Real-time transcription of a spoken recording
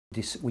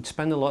We'd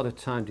spend a lot of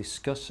time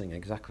discussing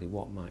exactly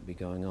what might be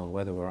going on,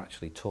 whether we're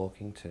actually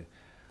talking to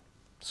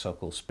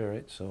so-called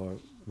spirits or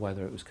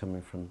whether it was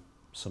coming from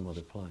some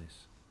other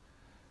place.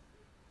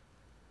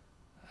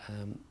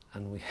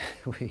 And we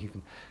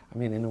even, I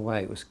mean, in a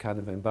way it was kind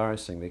of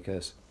embarrassing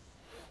because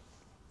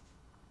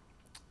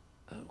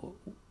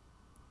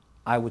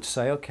I would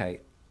say,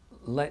 okay,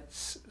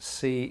 let's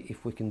see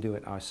if we can do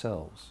it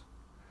ourselves.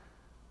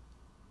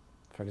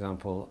 For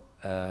example,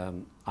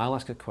 I'll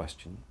ask a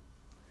question,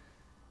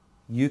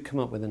 you come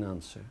up with an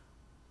answer,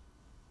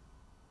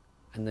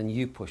 and then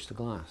you push the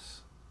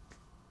glass.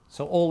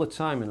 So all the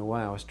time, in a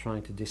way, I was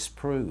trying to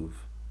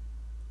disprove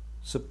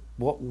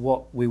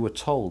what we were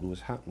told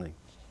was happening.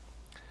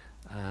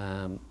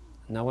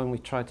 Now, when we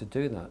tried to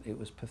do that, it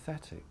was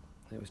pathetic.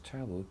 It was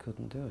terrible. We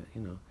couldn't do it,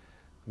 you know.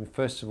 I mean,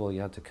 first of all,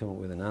 you had to come up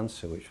with an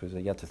answer, which was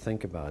you had to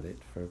think about it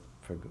for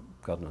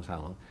God knows how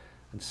long.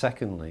 And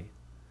secondly,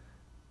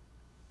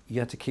 you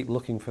had to keep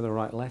looking for the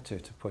right letter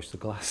to push the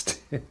glass to.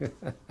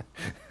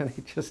 And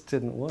it just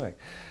didn't work.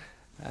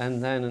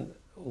 And then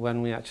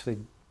when we actually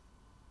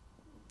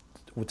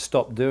would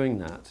stop doing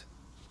that,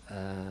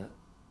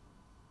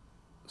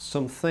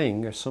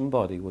 something or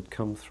somebody would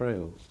come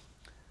through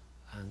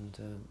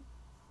and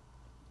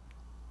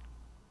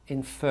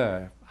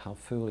infer how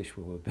foolish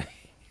we would be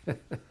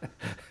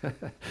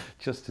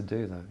just to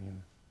do that, you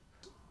know.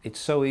 It's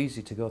so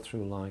easy to go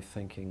through life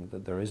thinking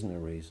that there isn't a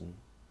reason.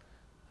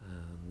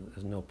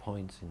 There's no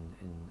point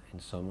in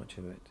so much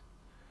of it.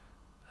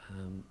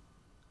 And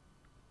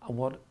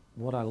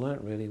what I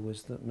learnt really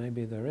was that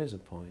maybe there is a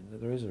point, that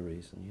there is a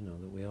reason, you know,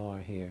 that we are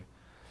here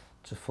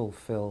to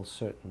fulfill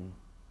certain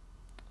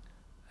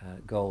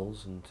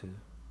goals and to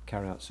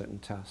carry out certain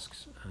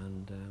tasks,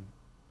 and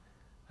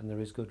there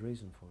is good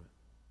reason for it.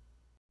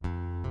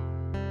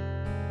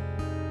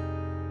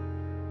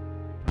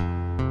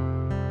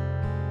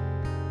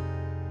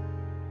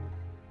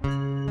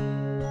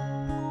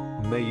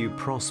 May you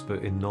prosper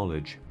in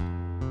knowledge.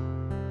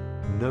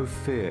 No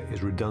fear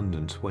is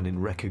redundant when in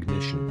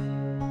recognition.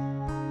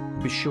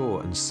 Be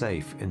sure and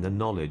safe in the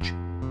knowledge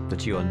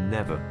that you are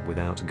never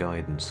without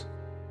guidance.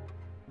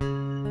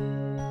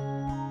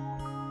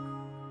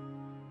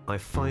 I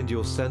find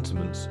your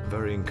sentiments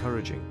very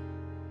encouraging.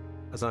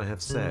 As I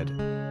have said,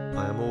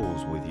 I am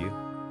always with you.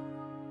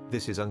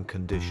 This is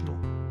unconditional.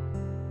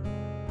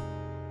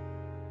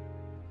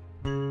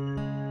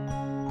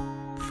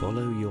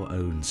 Follow your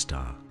own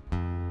star.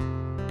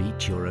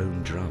 Beat your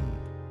own drum.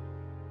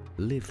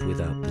 Live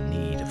without the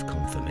need of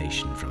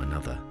confirmation from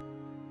another.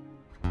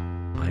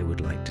 I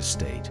would like to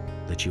state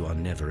that you are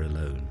never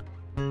alone.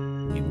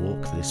 We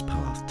walk this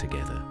path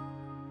together.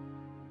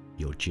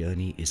 Your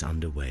journey is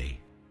underway.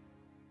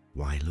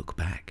 Why look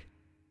back?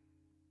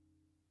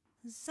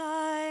 As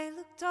I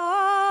looked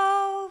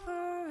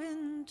over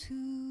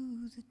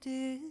into the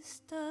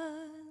distance,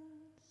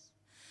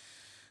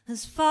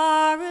 as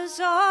far as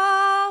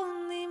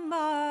only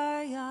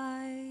my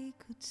eye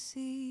could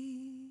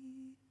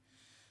see,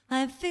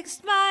 I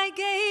fixed my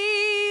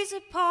gaze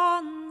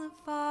upon the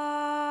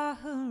far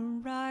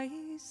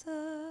horizon,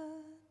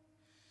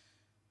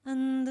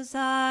 and as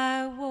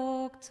I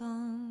walked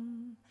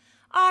on,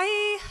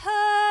 I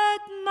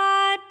heard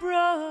my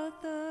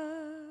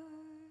brother.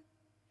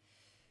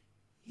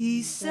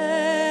 He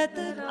said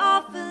that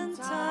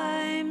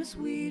oftentimes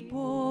we'd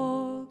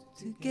walk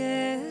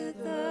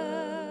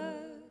together,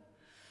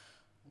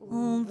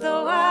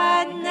 although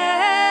I'd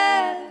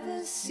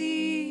never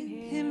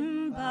seen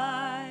him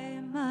by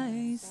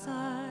my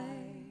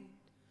side,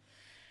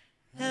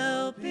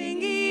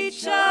 helping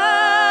each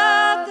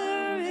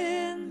other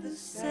in the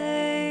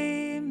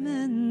same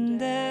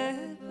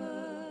endeavor.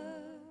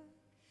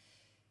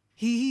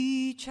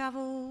 He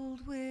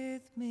traveled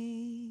with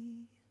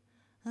me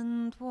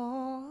and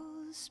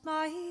was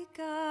my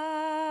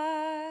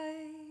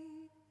guide.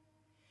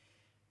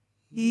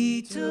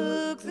 He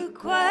took the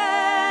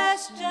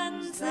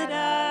questions that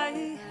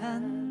I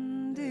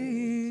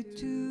handed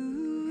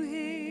to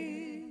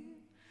him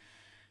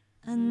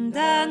and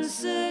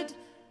answered,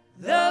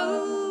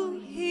 though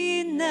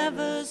he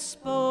never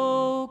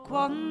spoke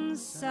one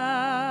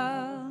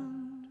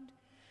sound.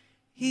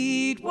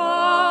 He'd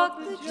walk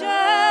the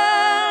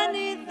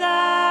journey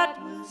that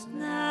was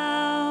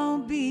now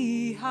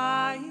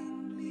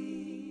behind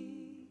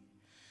me.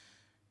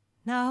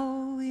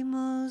 Now we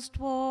must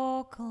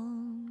walk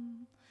on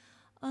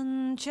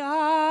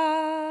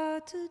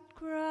uncharted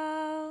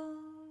ground.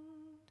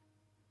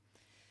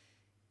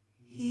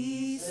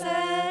 He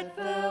said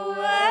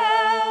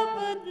farewell,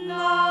 but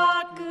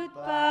not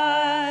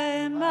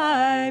goodbye,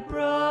 my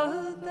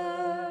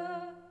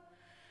brother.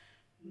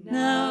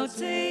 Now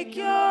take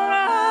your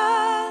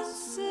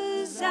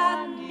answers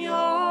and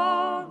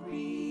your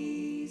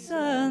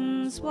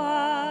reasons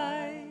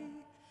why,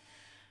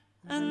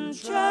 and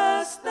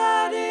trust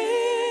that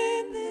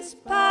in this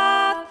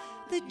path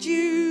that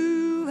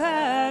you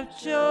have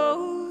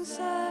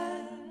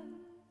chosen,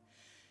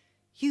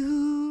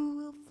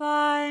 you will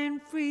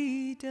find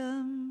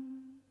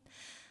freedom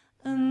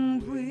and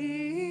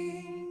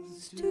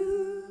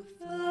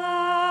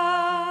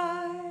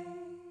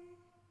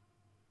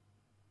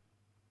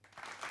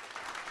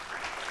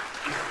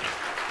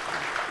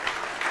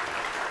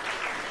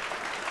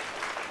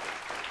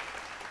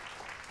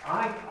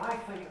I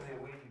think of the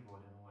Ouija board